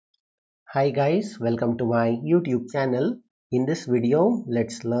Hi guys, welcome to my YouTube channel. In this video,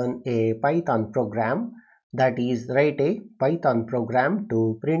 let's learn a Python program, that is write a Python program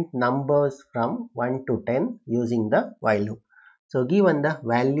to print numbers from 1 to 10 using the while loop. So given the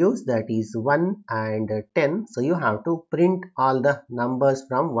values, that is 1 and 10, so you have to print all the numbers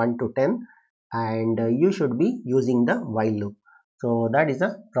from 1 to 10 and you should be using the while loop. So that is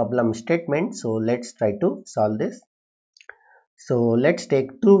a problem statement. So let's try to solve this. So let's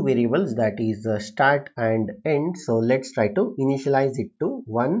take two variables, that is start and end. So let's try to initialize it to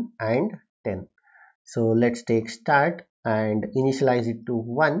 1 and 10. So let's take start and initialize it to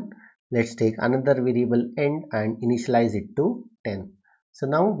 1. Let's take another variable end and initialize it to 10. So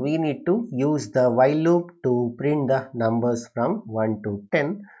now we need to use the while loop to print the numbers from 1 to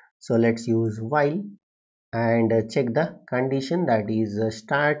 10. So let's use while and check the condition, that is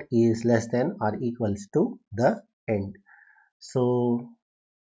start is less than or equals to the end. So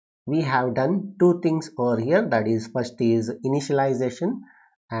we have done two things over here, that is first is initialization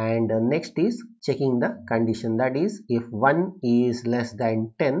and next is checking the condition, that is if 1 is less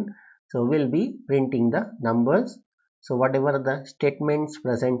than 10, so we'll be printing the numbers. So whatever the statements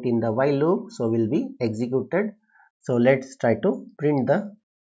present in the while loop, so will be executed. So let's try to print the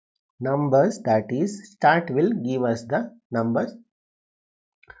numbers, that is start will give us the numbers.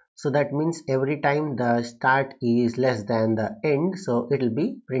 So that means every time the start is less than the end, so it will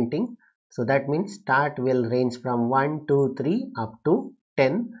be printing. So that means start will range from 1 2 3 up to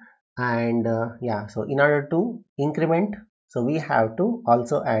 10. And yeah, so in order to increment, so we have to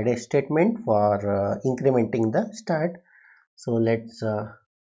also add a statement for incrementing the start. So let's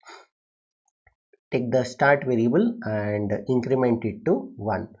take the start variable and increment it to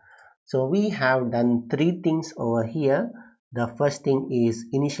 1. So we have done three things over here. The first thing is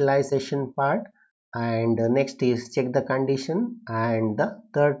initialization part, and next is check the condition, and the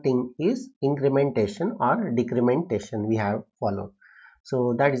third thing is incrementation or decrementation we have followed.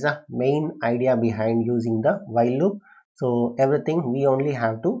 So that is the main idea behind using the while loop. So everything we only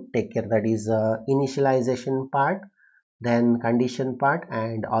have to take care, that is initialization part, then condition part,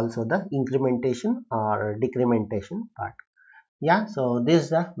 and also the incrementation or decrementation part. Yeah, so this is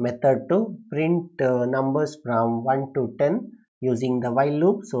the method to print numbers from 1 to 10 using the while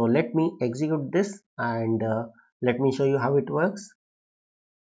loop. So let me execute this and let me show you how it works.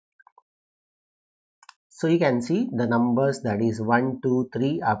 So you can see the numbers, that is 1 2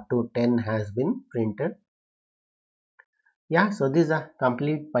 3 up to 10 has been printed. Yeah, so this is a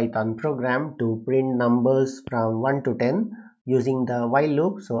complete Python program to print numbers from 1 to 10 using the while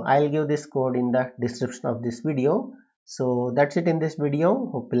loop. So I'll give this code in the description of this video. So that's it in this video.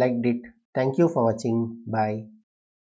 Hope you liked it. Thank you for watching. Bye.